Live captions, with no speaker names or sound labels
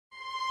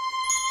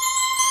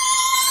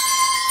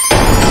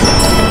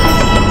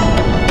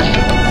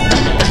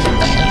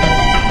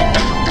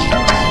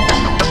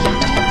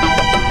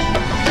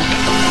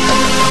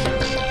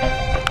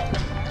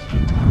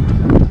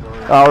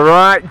All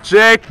right,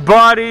 Jake,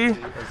 buddy.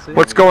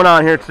 What's going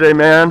on here today,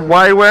 man?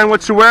 Why are you wearing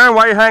what you're wearing?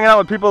 Why are you hanging out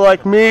with people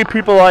like me,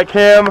 people like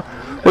him?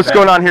 What's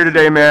going on here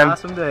today, man?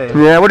 Awesome day.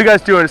 Yeah, what are you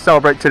guys doing to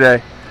celebrate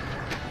today?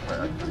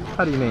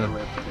 How do you mean?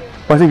 Well,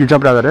 I think you're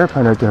jumping out of that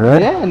airplane right there,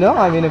 right? Yeah, no,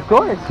 I mean, of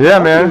course. Yeah,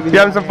 man. You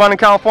having some fun in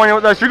California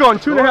with us? You're going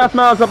 2.5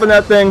 miles up in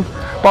that thing,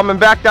 bumping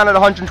back down at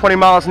 120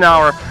 miles an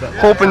hour,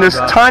 hoping this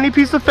tiny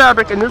piece of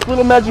fabric and this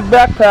little magic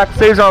backpack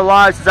saves our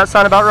lives. Does that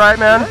sound about right,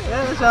 man?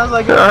 Yeah, that sounds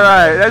like it. All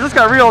right. That just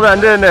got real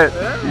then, didn't it?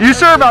 Yeah. You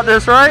sure about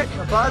this, right?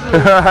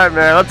 Positive. All right,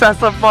 man. Let's have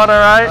some fun, all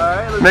right?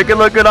 All right, make it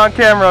look good on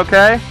camera,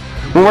 okay?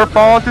 When we're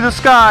falling through the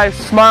sky,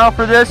 smile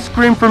for this,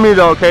 scream for me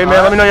though, okay,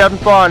 man? Let me know you're having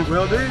fun.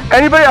 Will do.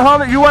 Anybody at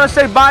home that you want to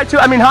say bye to,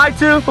 hi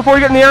to, before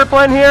you get in the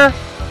airplane here?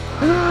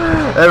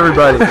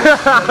 Everybody.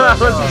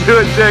 Let's do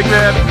it, Jake,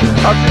 man.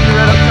 I'll see you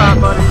right up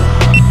top, buddy.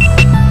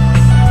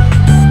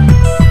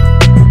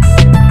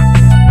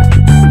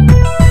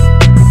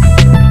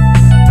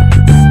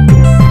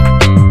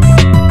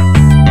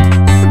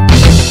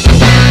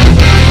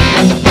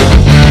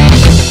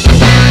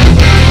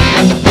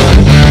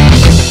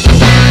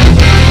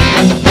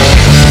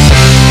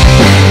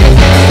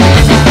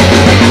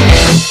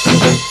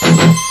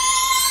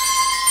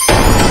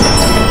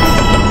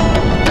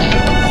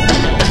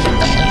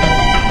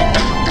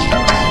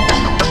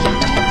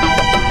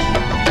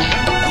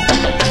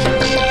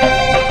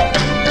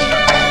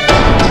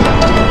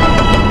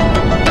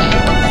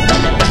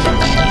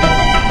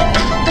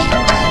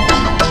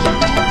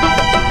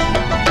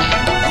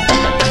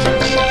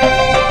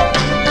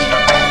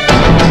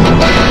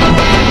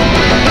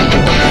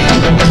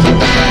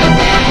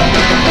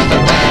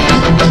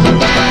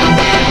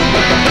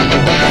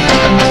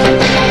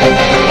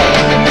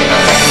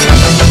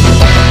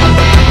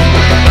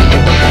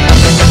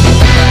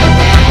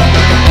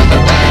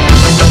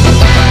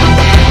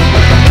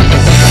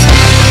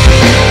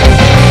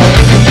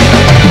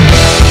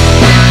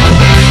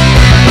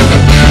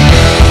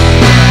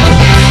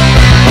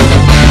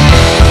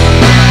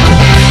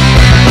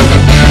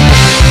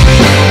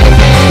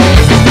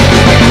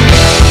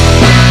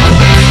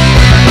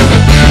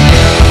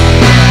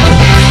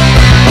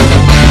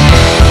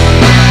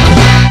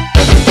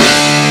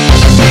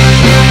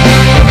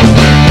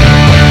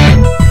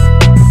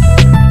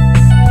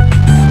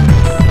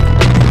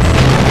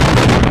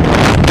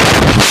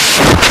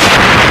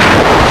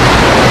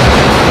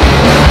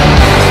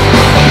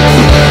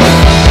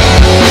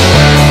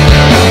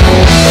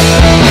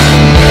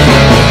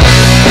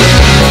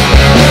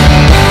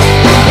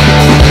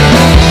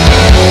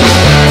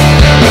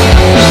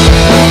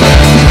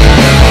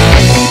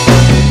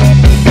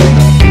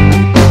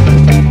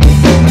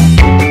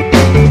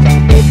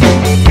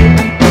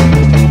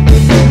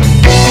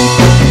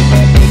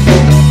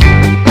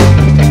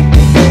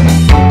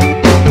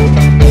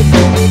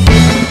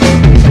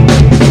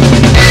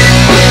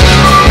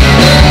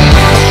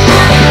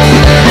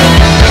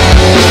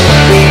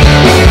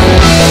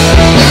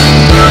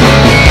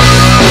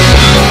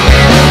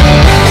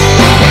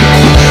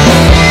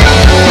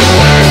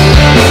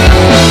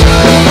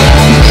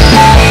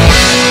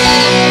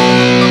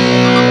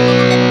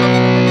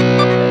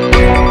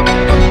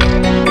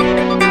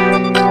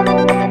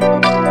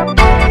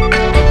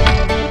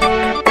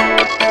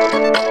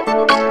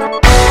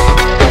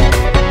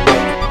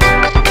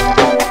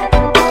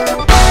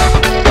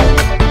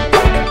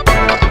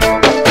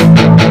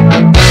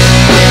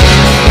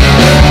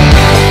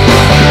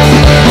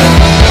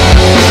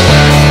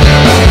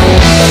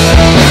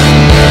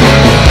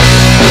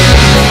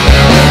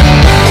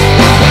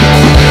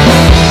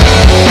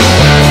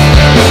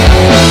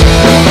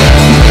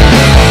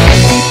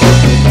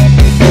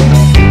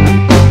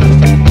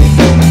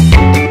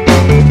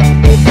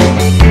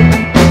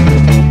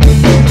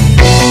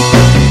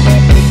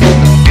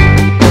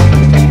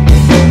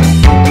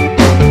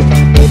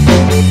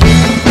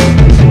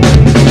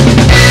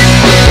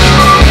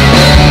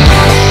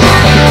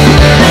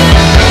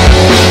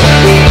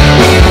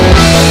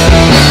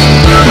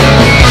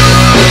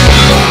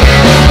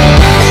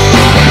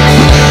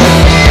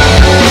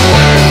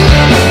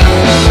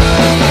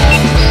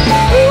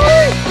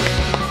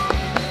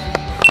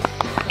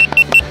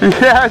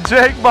 Yeah,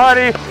 Jake,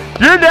 buddy.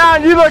 You're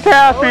down, you look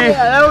happy. Oh,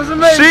 yeah, that was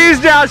amazing. She's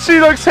down, she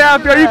looks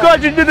happy. Are you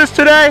glad you did this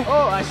today?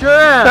 Oh, I sure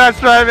am.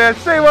 That's right, man.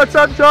 Say what's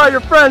up to all your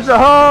friends at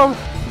home.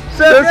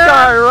 This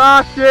guy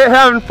rocked it,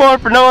 having fun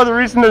for no other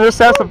reason than just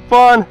have some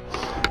fun.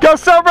 Go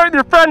celebrate with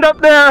your friend up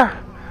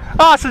there.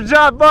 Awesome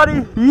job,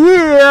 buddy.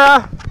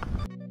 Yeah.